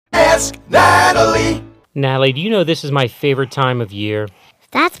Ask Natalie. Natalie, do you know this is my favorite time of year?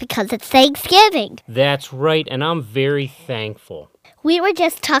 That's because it's Thanksgiving. That's right, and I'm very thankful. We were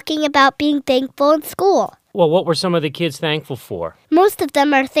just talking about being thankful in school. Well, what were some of the kids thankful for? Most of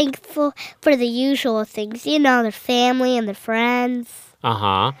them are thankful for the usual things, their family and their friends.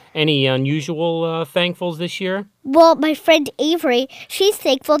 Uh-huh. Any unusual thankfuls this year? Well, my friend Avery, she's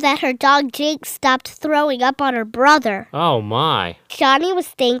thankful that her dog Jake stopped throwing up on her brother. Oh, my. Johnny was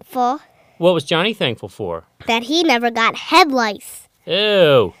thankful. What was Johnny thankful for? That he never got head lice.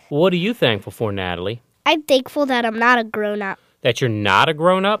 Ew. What are you thankful for, Natalie? I'm thankful that I'm not a grown-up. That you're not a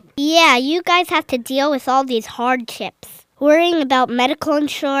grown-up? Yeah, you guys have to deal with all these hardships. Worrying about medical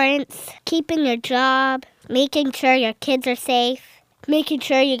insurance, keeping your job, making sure your kids are safe, making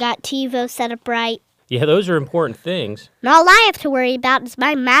sure you got TiVo set up right. Yeah, those are important things. And all I have to worry about is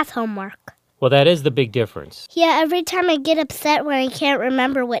my math homework. Well, that is the big difference. Yeah, every time I get upset when I can't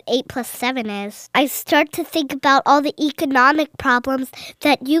remember what 8 plus 7 is, I start to think about all the economic problems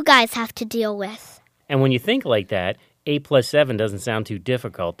that you guys have to deal with. And when you think like that, 8 plus 7 doesn't sound too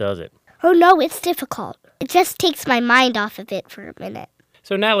difficult, does it? Oh no, it's difficult. It just takes my mind off of it for a minute.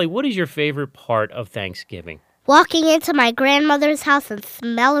 So, Natalie, what is your favorite part of Thanksgiving? Walking into my grandmother's house and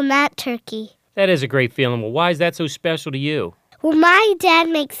smelling that turkey. That is a great feeling. Well, why is that so special to you? Well, my dad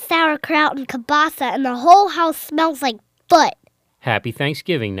makes sauerkraut and kielbasa, and the whole house smells like foot. Happy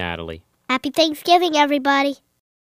Thanksgiving, Natalie. Happy Thanksgiving, everybody.